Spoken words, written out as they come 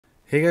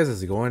Hey guys,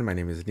 how's it going? My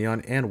name is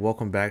Neon and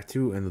welcome back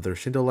to another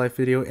Shindo Life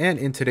video, and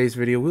in today's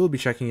video we'll be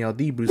checking out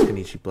the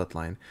Kenichi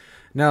Bloodline.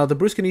 Now the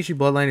Kenichi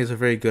Bloodline is a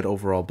very good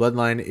overall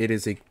bloodline. It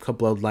is a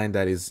bloodline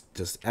that is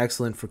just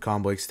excellent for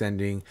combo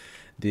extending.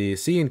 The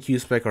C and Q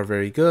spec are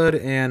very good,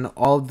 and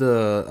all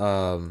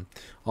the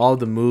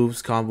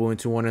moves combo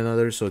into one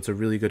another, so it's a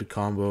really good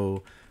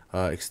combo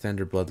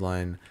extender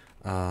bloodline.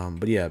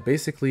 But yeah,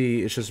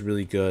 basically it's just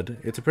really good.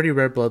 It's a pretty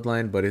rare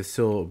bloodline, but it's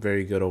still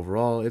very good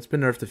overall. It's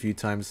been nerfed a few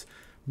times,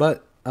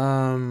 but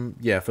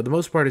yeah, for the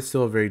most part it's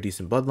still a very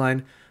decent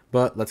bloodline.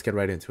 But let's get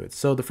right into it.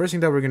 So the first thing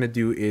that we're gonna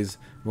do is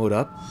mode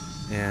up,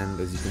 and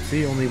as you can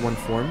see, only one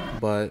form,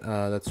 but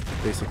that's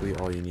basically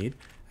all you need.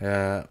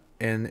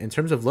 And in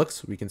terms of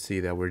looks, we can see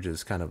that we're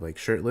just kind of like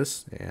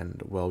shirtless,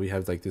 and well, we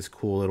have like this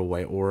cool little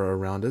white aura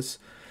around us,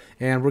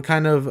 and we're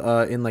kind of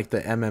in like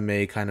the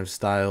MMA kind of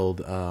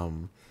styled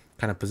kind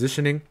of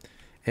positioning,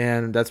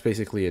 and that's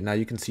basically it. Now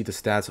you can see the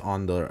stats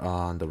on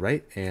the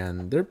right,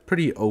 and they're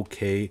pretty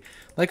okay.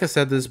 Like I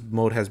said, this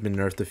mode has been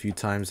nerfed a few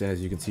times, and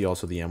as you can see,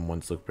 also the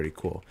M1s look pretty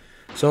cool.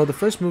 So the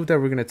first move that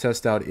we're going to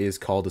test out is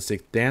called the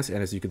Sixth Dance,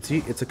 and as you can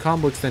see, it's a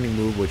combo extending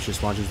move which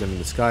just launches them in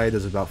the sky. It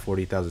does about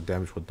 40,000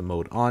 damage with the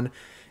mode on,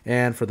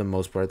 and for the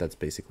most part that's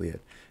basically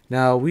it.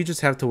 Now we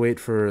just have to wait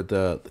for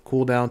the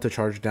cooldown to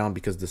charge down,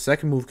 because the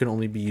second move can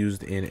only be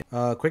used in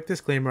quick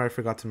disclaimer I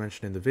forgot to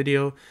mention in the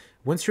video.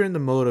 Once you're in the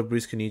mode of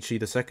Kenichi,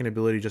 the second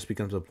ability just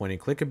becomes a point and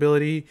click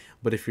ability,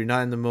 but if you're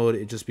not in the mode,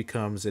 it just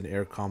becomes an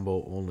air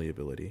combo only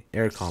ability.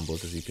 Air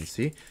combos, as you can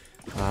see.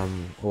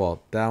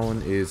 Well, that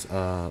one is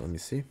let me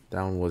see,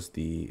 that one was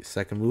the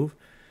second move,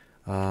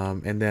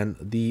 and then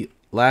the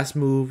last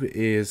move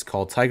is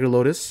called Tiger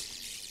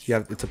Lotus.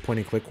 It's a point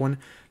and click one.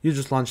 You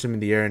just launch them in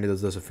the air, and it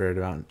does a fair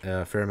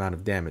amount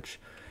of damage.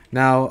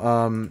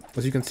 Now,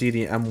 as you can see,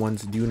 the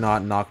M1s do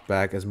not knock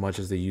back as much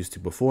as they used to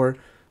before,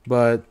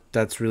 but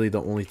that's really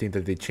the only thing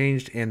that they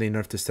changed, and they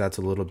nerfed the stats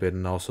a little bit,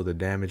 and also the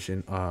damage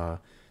and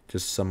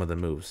just some of the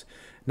moves.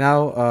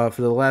 Now,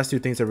 for the last two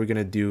things that we're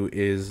gonna do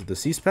is the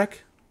C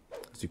spec.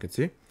 As you can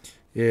see,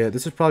 yeah,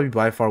 this is probably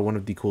by far one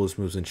of the coolest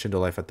moves in Shindo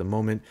Life at the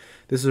moment.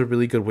 This is a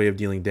really good way of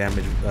dealing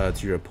damage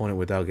to your opponent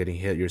without getting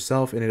hit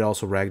yourself, and it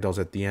also ragdolls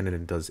at the end, and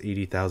it does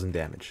 80,000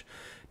 damage.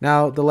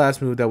 Now, the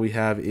last move that we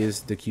have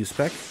is the Q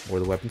spec,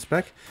 or the weapon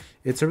spec.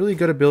 It's a really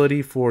good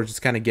ability for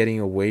just kind of getting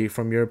away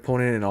from your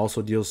opponent, and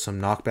also deals some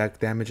knockback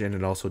damage, and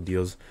it also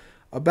deals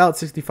about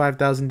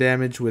 65,000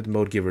 damage with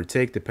mode, give or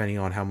take, depending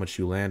on how much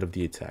you land of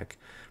the attack.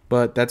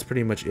 But that's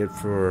pretty much it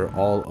for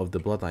all of the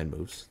bloodline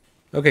moves.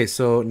 Okay,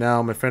 so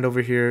now my friend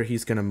over here,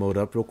 he's going to mode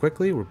up real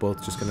quickly. We're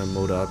both just going to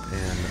mode up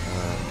and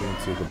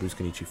get into the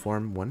Kenichi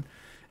form 1.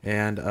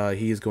 And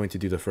he is going to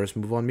do the first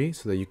move on me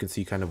so that you can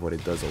see kind of what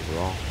it does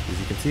overall. As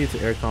you can see, it's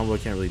an air combo. I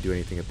can't really do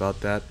anything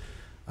about that.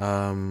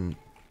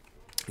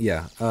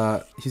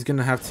 He's going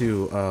to have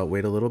to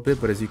wait a little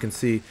bit. But as you can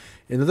see,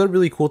 another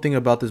really cool thing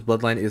about this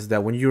bloodline is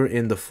that when you're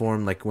in the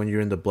form, like when you're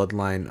in the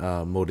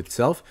bloodline mode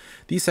itself,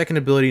 the second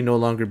ability no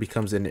longer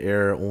becomes an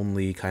air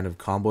only kind of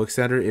combo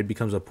extender. It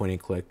becomes a point and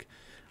click.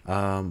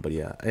 But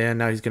yeah, and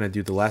now he's going to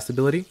do the last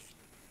ability.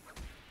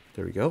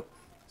 There we go.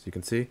 As you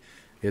can see,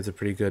 it's a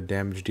pretty good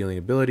damage dealing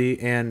ability,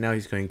 and now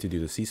he's going to do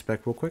the C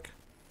spec real quick.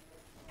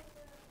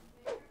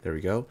 There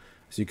we go.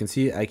 So you can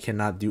see I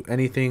cannot do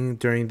anything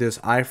during this.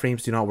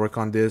 Iframes do not work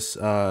on this.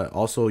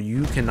 Also,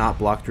 you cannot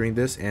block during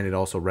this, and it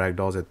also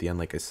ragdolls at the end,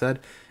 like I said.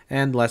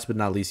 And last but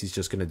not least, he's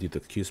just going to do the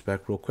Q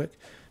spec real quick,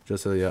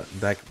 just so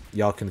that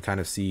y'all can kind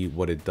of see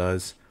what it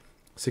does.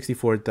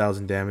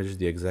 64,000 damage,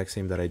 the exact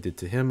same that I did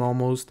to him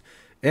almost.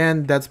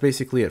 And that's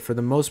basically it. For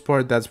the most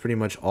part, that's pretty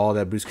much all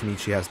that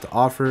Kenichi has to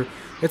offer.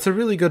 It's a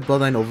really good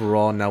bloodline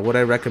overall. Now, would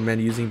I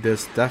recommend using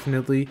this?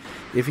 Definitely.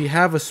 If you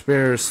have a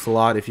spare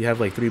slot, if you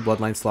have like 3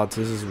 bloodline slots,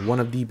 this is one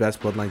of the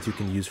best bloodlines you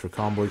can use for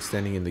combo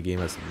extending in the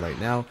game as of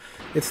right now.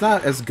 It's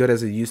not as good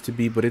as it used to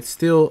be, but it's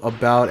still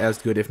about as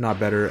good, if not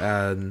better,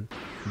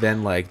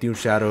 than like Doom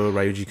Shadow,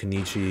 Ryuji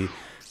Kenichi,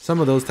 some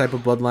of those type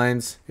of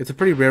bloodlines. It's a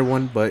pretty rare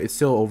one, but it's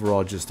still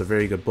overall just a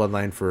very good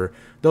bloodline for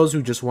those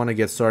who just want to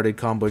get started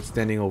combo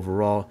extending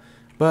overall.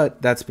 But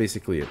that's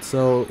basically it.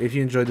 So if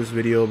you enjoyed this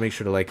video, make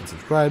sure to like and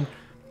subscribe.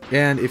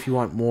 And if you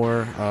want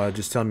more,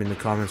 just tell me in the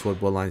comments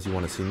what bloodlines you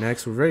want to see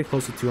next. We're very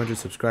close to 200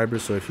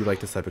 subscribers, so if you like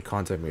this type of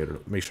content,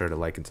 make sure to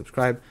like and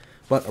subscribe.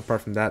 But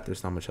apart from that,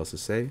 there's not much else to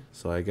say.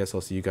 So I guess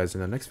I'll see you guys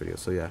in the next video.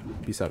 So yeah,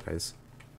 peace out, guys.